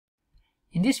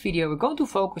In this video, we're going to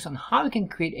focus on how we can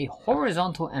create a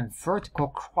horizontal and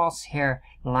vertical crosshair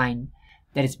line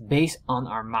that is based on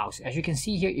our mouse. As you can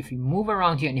see here, if we move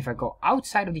around here and if I go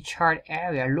outside of the chart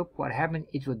area, look what happened,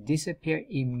 it will disappear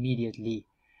immediately.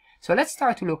 So let's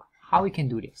start to look how we can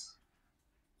do this.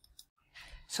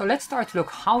 So let's start to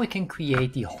look how we can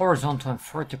create the horizontal and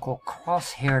vertical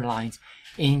crosshair lines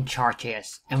in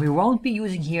Chart.js. And we won't be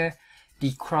using here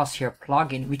the crosshair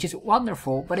plugin, which is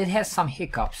wonderful, but it has some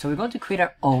hiccups. So we're going to create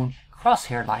our own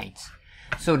crosshair lines.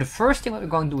 So the first thing what we're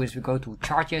going to do is we go to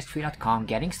chartjs3.com,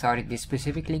 getting started, this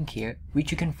specific link here,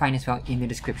 which you can find as well in the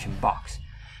description box.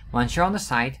 Once you're on the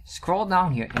site, scroll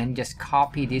down here and just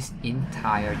copy this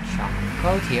entire chunk of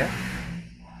code here.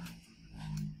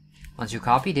 Once you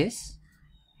copy this,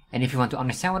 and if you want to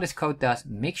understand what this code does,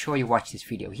 make sure you watch this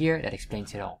video here that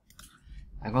explains it all.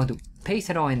 I'm going to paste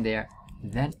it all in there,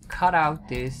 then cut out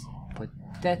this, put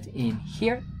that in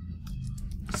here,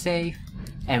 save,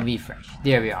 and refresh.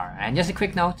 There we are. And just a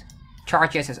quick note,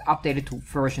 Chartjs has updated to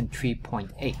version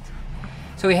 3.8.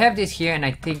 So we have this here, and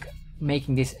I think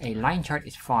making this a line chart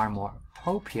is far more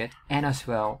appropriate. And as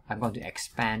well, I'm going to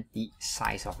expand the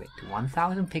size of it to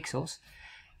 1000 pixels.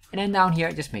 And then down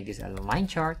here, just make this a line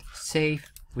chart, save,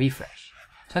 refresh.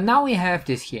 So now we have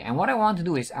this here, and what I want to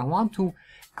do is I want to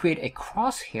create a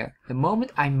crosshair the moment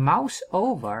I mouse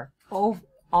over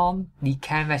on the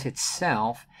canvas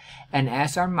itself, and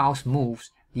as our mouse moves,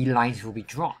 the lines will be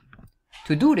drawn.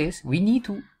 To do this, we need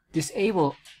to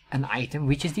disable an item,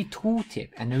 which is the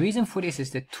tooltip. And the reason for this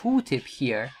is the tooltip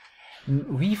here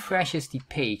refreshes the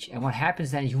page, and what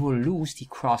happens then, you will lose the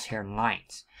crosshair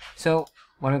lines. So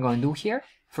what I'm going to do here,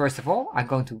 first of all, I'm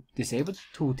going to disable the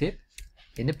tooltip.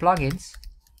 In the plugins,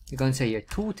 we're going to say here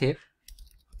tooltip,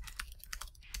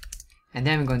 and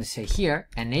then we're going to say here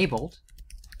enabled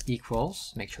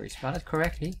equals, make sure you spell it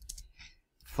correctly,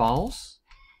 false,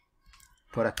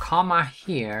 put a comma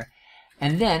here,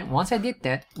 and then once I did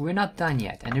that, we're not done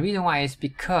yet. And the reason why is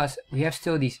because we have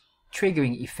still this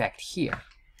triggering effect here.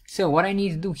 So what I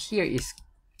need to do here is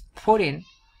put in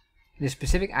the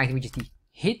specific item, which is the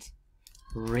hit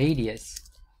radius.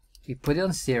 We put it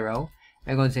on 0.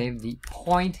 I'm going to say the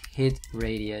point hit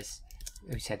radius.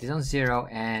 We set this on 0,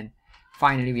 and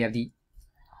finally we have the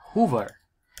hover,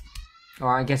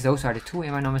 or I guess those are the two,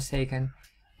 am I not mistaken?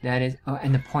 That is, oh,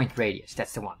 and the point radius,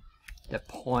 that's the one. The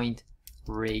point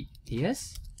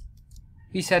radius.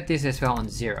 We set this as well on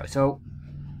 0. So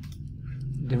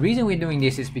the reason we're doing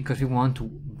this is because we want to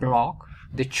block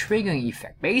the triggering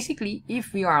effect. Basically,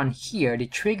 if we are on here, the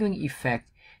triggering effect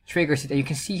triggers it, and you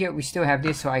can see here we still have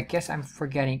this, so I guess I'm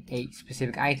forgetting a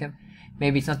specific item.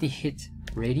 Maybe it's not the hit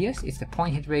radius, it's the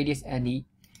point hit radius, and the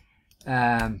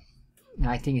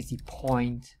I think it's the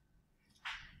point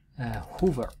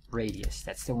hover radius.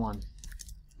 That's the one.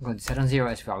 I'm going to set on 0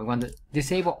 as well. We want to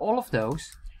disable all of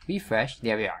those, refresh,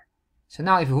 there we are. So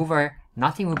now if you hover,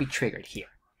 nothing will be triggered here.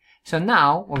 So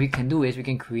now what we can do is we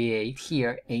can create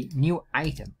here a new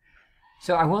item.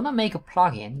 So I will not make a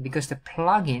plugin because the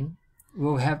plugin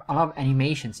will have a lot of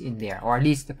animations in there, or at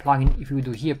least the plugin, if we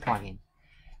do here plugin.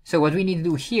 So what we need to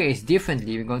do here is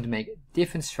differently. We're going to make a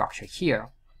different structure here,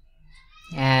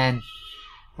 and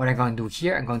what I'm going to do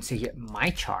here, I'm going to say here my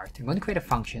chart. I'm going to create a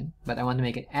function, but I want to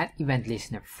make it add event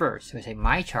listener first. So I say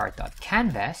my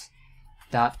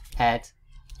chart.canvas.add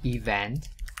event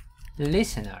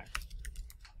listener.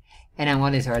 And then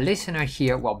what is our listener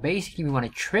here? Well, basically we want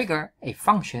to trigger a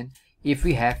function if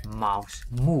we have mouse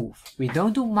move. We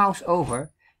don't do mouse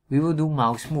over, we will do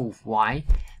mouse move. Why?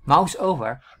 Mouse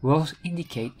over will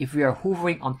indicate if we are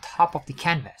hovering on top of the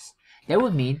canvas. That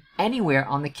would mean anywhere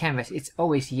on the canvas it's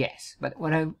always yes. But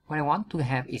what I want to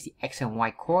have is the x and y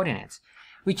coordinates,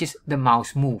 which is the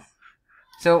mouse move.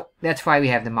 So that's why we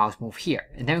have the mouse move here.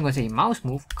 And then we're going to say mouse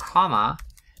move, comma,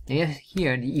 then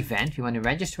here the event, we want to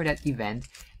register that event,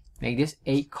 make this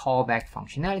a callback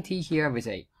functionality here with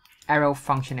a arrow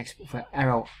function,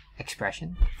 arrow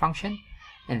expression function.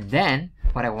 And then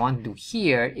what I want to do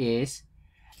here is,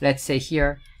 let's say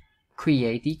here,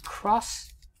 create the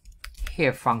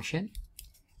crosshair function,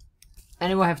 and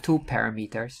it will have two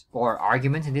parameters, or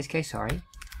arguments in this case, sorry.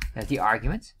 That's the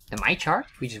argument, the my chart,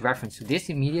 which is reference to this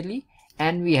immediately,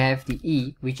 and we have the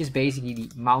E, which is basically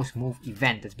the mouse move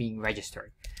event that's being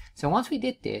registered. So once we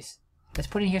did this, let's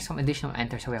put in here some additional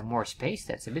enters so we have more space.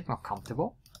 That's a bit more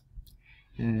comfortable.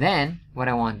 And then what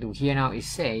I want to do here now is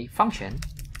say function,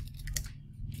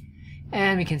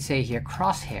 and we can say here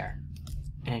crosshair.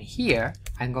 And here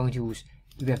I'm going to use,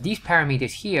 we have these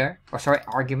parameters here, or sorry,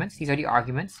 arguments. These are the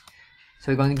arguments.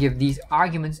 So we're going to give these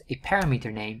arguments a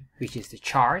parameter name, which is the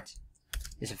chart.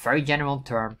 It's a very general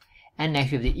term. And next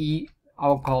we have the E,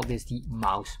 I'll call this the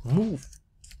mouse move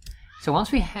So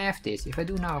once we have this, if I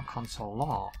do now a console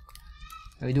log,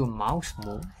 and we do a mouse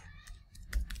move,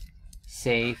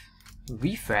 save,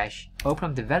 refresh,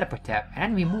 open up developer tab,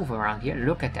 and we move around here,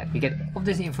 look at that, we get all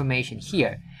this information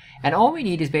here. And all we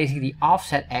need is basically the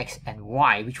offset X and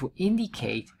Y, which will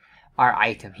indicate our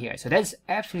item here. So that's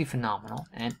absolutely phenomenal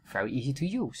and very easy to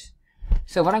use.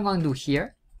 So what I'm going to do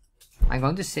here, I'm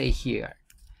going to say here,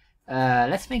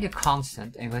 let's make a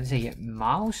constant. I'm going to say here,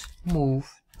 mouse move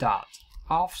dot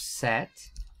offset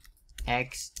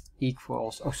X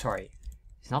equals, oh sorry,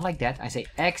 it's not like that. I say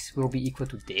X will be equal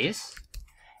to this.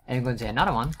 And I'm going to say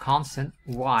another one, constant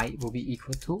Y will be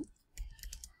equal to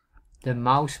the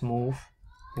mouse move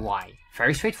Y.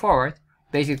 Very straightforward.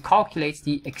 Basically calculates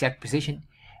the exact position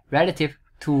relative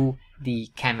to the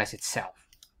canvas itself.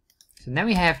 So then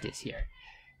we have this here.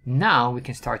 Now we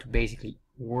can start to basically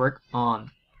work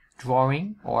on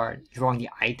drawing the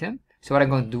item. So what I'm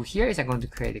going to do here is I'm going to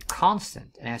create a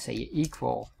constant, and I say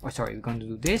equal, or sorry, we're going to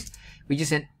do this, which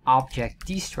is an object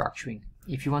destructuring.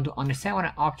 If you want to understand what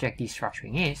an object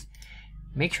destructuring is,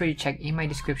 make sure you check in my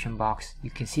description box.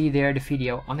 You can see there the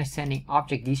video understanding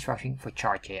object destructuring for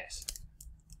Chart.js.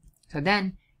 So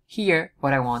then here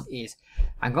what I want is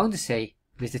I'm going to say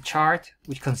with the chart,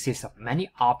 which consists of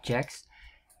many objects,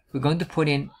 we're going to put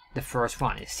in the first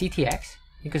one is CTX,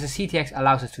 because the CTX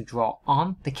allows us to draw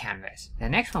on the canvas. The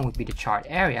next one would be the chart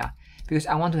area, because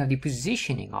I want to have the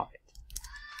positioning of it.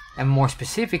 And more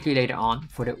specifically later on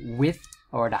for the width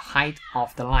or the height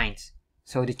of the lines.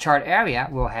 So the chart area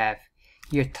will have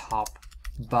here top,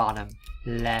 bottom,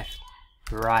 left,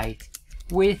 right,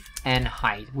 width and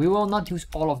height. We will not use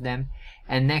all of them.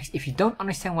 And next, if you don't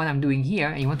understand what I'm doing here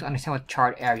and you want to understand what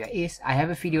chart area is, I have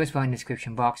a video as well in the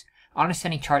description box,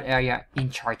 understanding chart area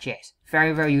in Chart.js.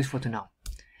 Very, very useful to know.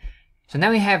 So now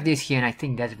we have this here, and I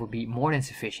think that will be more than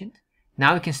sufficient.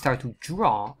 Now we can start to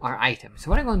draw our item. So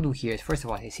what I'm going to do here is first of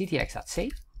all say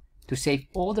ctx.save to save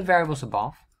all the variables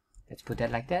above. Let's put that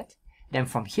like that. Then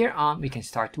from here on we can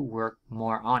start to work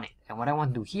more on it. And what I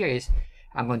want to do here is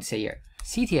I'm going to say here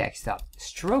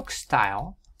ctx.stroke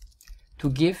style to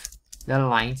give the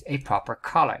lines a proper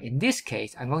color. In this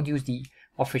case I'm going to use the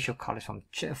official colors from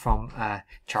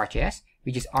Chartjs,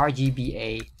 which is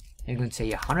RGBA. I'm going to say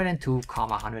 102,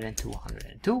 102,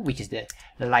 102, which is the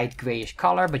light grayish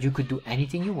color, but you could do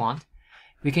anything you want.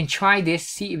 We can try this,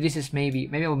 see if this is maybe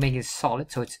I will make it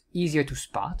solid so it's easier to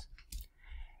spot.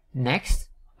 Next,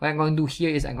 what I'm going to do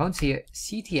here is I'm going to say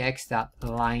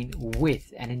ctx.line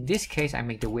width, and in this case I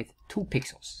make the width 2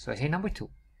 pixels. So I say number 2.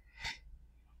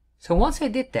 So once I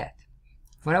did that,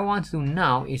 what I want to do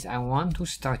now is I want to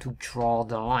start to draw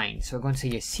the line. So I'm going to say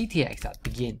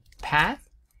ctx.begin path.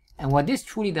 And what this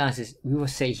truly does is we will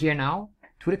say here now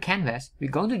to the canvas,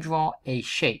 we're going to draw a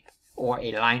shape or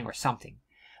a line or something.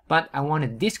 But I want to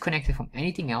disconnect it from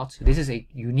anything else. So this is a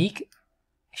unique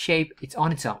shape. It's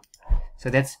on its own. So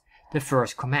that's the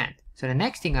first command. So the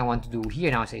next thing I want to do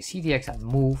here now is say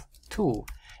ctx.move to.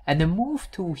 And the move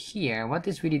to here, what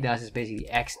this really does is basically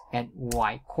x and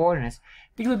y coordinates,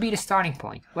 which would be the starting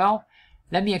point. Well,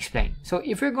 let me explain. So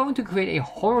if we're going to create a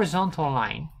horizontal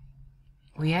line,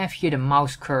 we have here the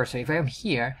mouse cursor. If I'm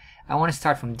here, I want to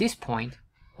start from this point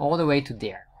all the way to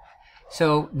there.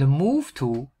 So the move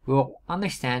to will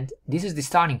understand this is the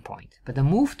starting point, but the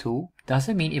move to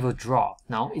doesn't mean it will draw.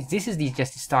 No, this is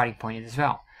just the starting point as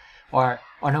well. Or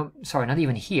no, sorry, not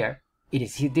even here. It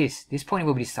is here, this point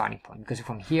will be the starting point because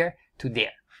from here to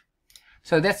there.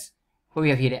 So that's what we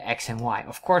have here, the x and y.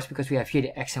 Of course, because we have here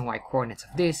the x and y coordinates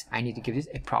of this, I need to give this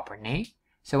a proper name.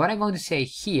 So what I'm going to say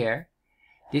here,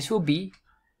 this will be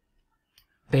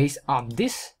based on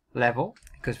this level,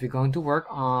 because we're going to work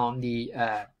on the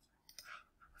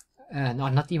no,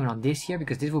 not even on this here,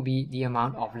 because this will be the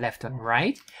amount of left and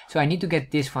right. So I need to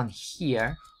get this one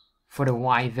here for the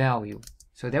y value.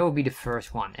 So that will be the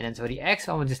first one. And then so the x,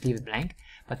 I will just leave it blank,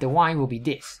 but the y will be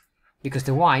this, because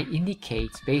the y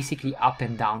indicates basically up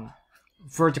and down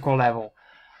vertical level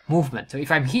movement. So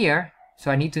if I'm here,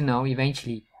 so I need to know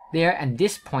eventually there, and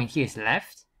this point here is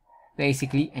left,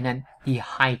 basically, and then the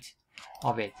height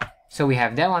of it. So we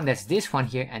have that one, that's this one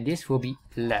here, and this will be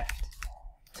left.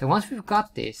 So once we've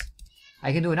got this,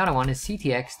 I can do another one, is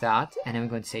ctx dot, and I'm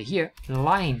going to say here,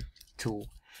 line tool.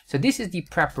 So this is the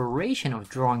preparation of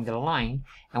drawing the line,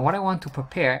 and what I want to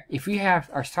prepare, if we have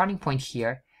our starting point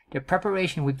here, the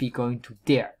preparation would be going to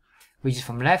there, which is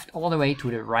from left all the way to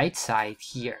the right side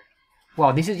here.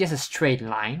 Well, this is just a straight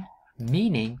line,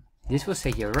 meaning this will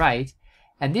say here right,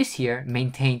 and this here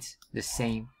maintains the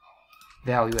same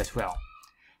value as well.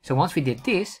 So once we did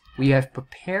this, we have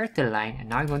prepared the line, and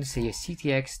now I'm going to say a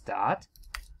ctx dot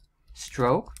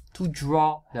stroke to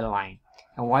draw the line.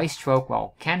 And why stroke?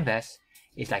 Well, canvas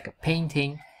is like a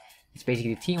painting. It's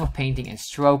basically a theme of painting, and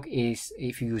stroke is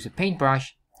if you use a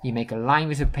paintbrush, you make a line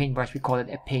with a paintbrush, we call it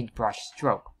a paintbrush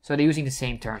stroke. So they're using the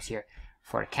same terms here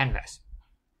for the canvas.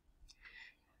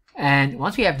 And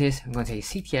once we have this, I'm going to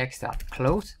say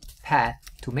ctx.close path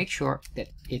to make sure that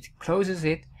it closes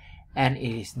it and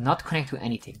it is not connected to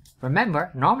anything.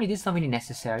 Remember, normally this is not really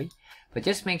necessary, but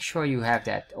just make sure you have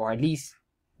that, or at least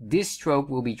this stroke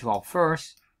will be drawn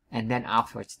first and then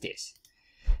afterwards this.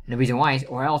 And the reason why is,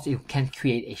 or else you can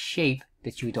create a shape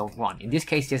that you don't want. In this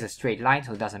case, there's a straight line,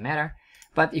 so it doesn't matter.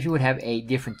 But if you would have a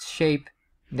different shape,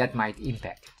 that might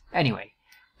impact it. Anyway,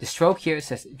 the stroke here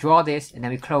says draw this, and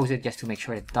then we close it just to make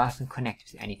sure it doesn't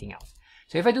connect with anything else.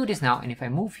 So if I do this now, and if I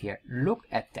move here, look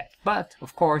at that. But,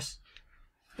 of course,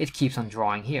 it keeps on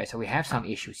drawing here. So we have some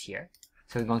issues here.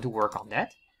 So we're going to work on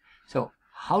that. So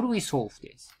how do we solve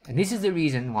this? And this is the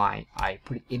reason why I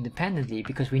put it independently,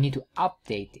 because we need to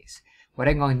update this. What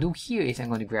I'm going to do here is I'm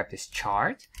going to grab this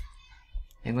chart.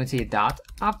 I'm going to say dot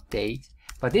update.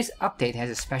 But this update has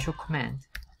a special command.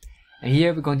 And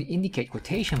here we're going to indicate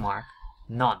quotation mark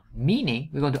none, meaning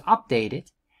we're going to update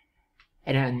it,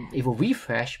 and then it will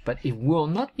refresh, but it will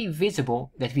not be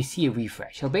visible that we see a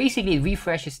refresh. So basically it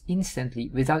refreshes instantly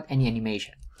without any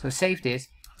animation. So save this,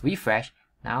 refresh.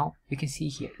 Now you can see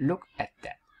here, look at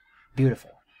that.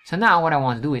 Beautiful. So now what I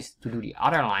want to do is to do the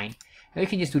other line. And you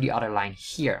can just do the other line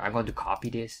here. I'm going to copy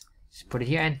this, just put it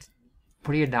here and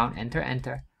put it down, enter,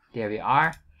 enter. There we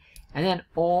are. And then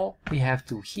all we have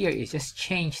to here is just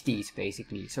change these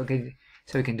basically. So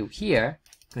we can do here,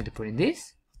 I'm going to put in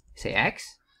this, say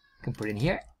X, you can put in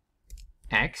here,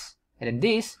 X, and then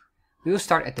this, we will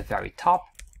start at the very top,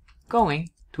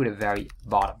 going to the very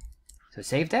bottom. So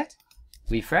save that,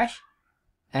 refresh,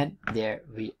 and there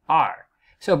we are.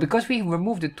 So because we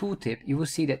remove the tooltip, you will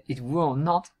see that it will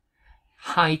not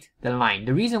hide the line.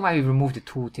 The reason why we remove the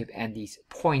tooltip and these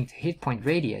hit point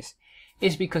radius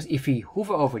is because if we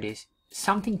hover over this,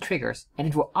 something triggers and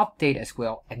it will update as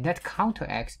well, and that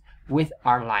counteracts with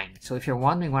our line. So if you're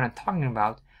wondering what I'm talking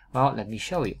about, well, let me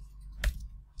show you.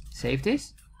 Save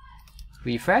this,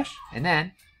 refresh, and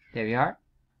then there we are.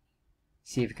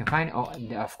 See if we can find it. Oh,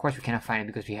 and of course we cannot find it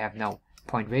because we have no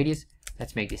point radius.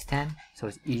 Let's make this 10 so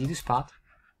it's easy to spot.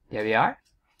 There we are.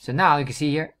 So now you can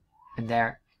see here and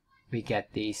there we get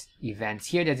these events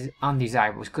here that is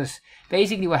undesirable, because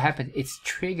basically what happens, it's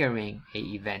triggering a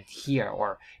event here,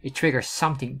 or it triggers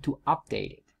something to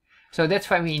update it. So that's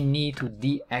why we need to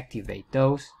deactivate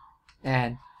those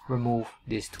and remove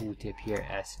this tooltip here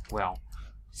as well.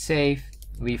 Save,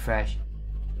 refresh,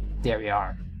 there we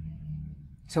are.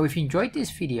 So if you enjoyed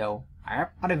this video, I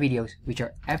have other videos which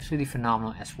are absolutely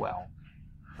phenomenal as well.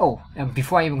 Oh, and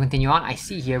before I even continue on, I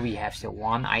see here we have still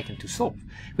one item to solve,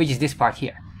 which is this part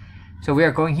here. So we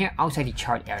are going here outside the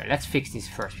chart area. Let's fix this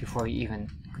first before we even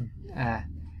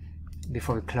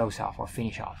close off or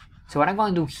finish off. So what I'm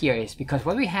going to do here is, because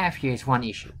what we have here is one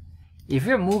issue. If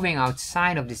we're moving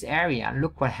outside of this area,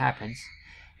 look what happens.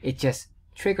 It just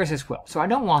triggers as well. So I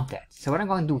don't want that. So what I'm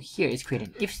going to do here is create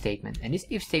an if statement, and this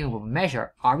if statement will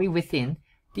measure, are we within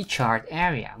the chart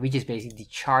area, which is basically the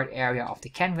chart area of the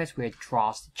canvas where it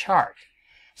draws the chart.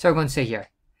 So we're going to say here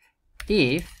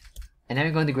if, and then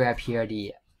we're going to grab here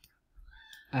the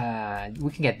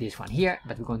we can get this one here,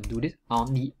 but we're going to do this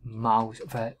on the mouse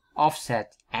of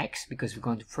offset X, because we're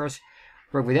going to first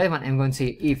work with that one. And I'm going to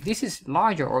say if this is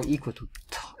larger or equal to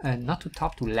not to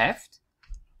top to left,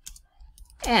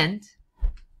 and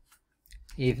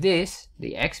if this,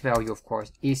 the X value of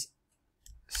course, is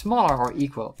smaller or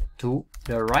equal to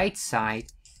the right side,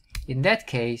 in that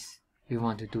case we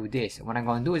want to do this. And what I'm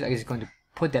going to do is I'm just going to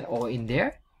put that all in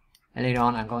there, and later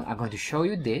on I'm going to show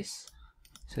you this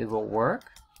so it will work.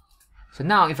 So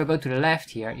now if I go to the left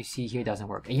here, you see here it doesn't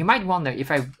work. And you might wonder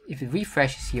if it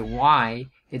refreshes here, why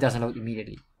it doesn't load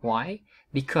immediately. Why?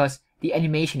 Because the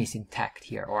animation is intact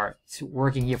here, or it's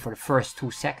working here for the first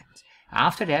 2 seconds.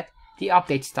 After that, the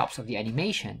update stops of the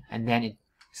animation, and then it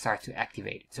starts to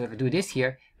activate it. So if I do this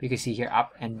here, we can see here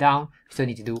up and down, we still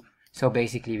need to do. So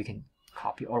basically we can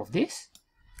copy all of this,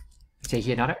 say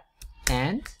here another,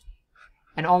 and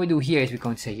all we do here is we're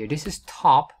going to say here, this is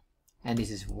top, and this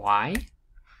is Y.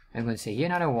 I'm going to say here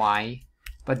another Y,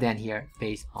 but then here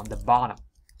based on the bottom.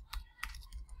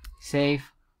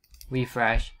 Save,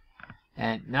 refresh,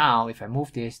 and now if I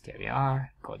move this, there we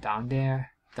are, go down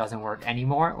there, doesn't work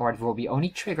anymore, or it will be only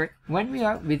triggered when we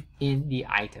are within the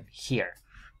item here.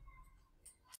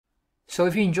 So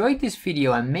if you enjoyed this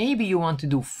video and maybe you want to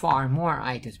do far more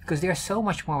items, because there's so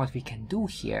much more what we can do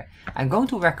here, I'm going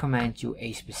to recommend you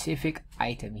a specific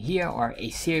item here, or a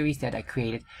series that I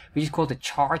created, which is called the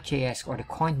Chart.js or the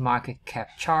CoinMarketCap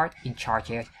chart in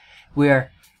Chart.js,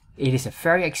 where it is a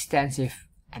very extensive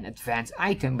and advanced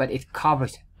item, but it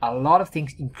covers a lot of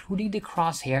things, including the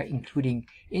crosshair, including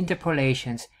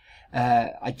interpolations,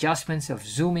 adjustments of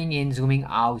zooming in, zooming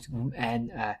out,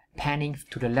 and panning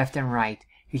to the left and right,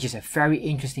 which is a very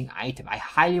interesting item. I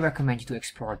highly recommend you to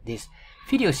explore this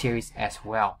video series as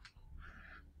well.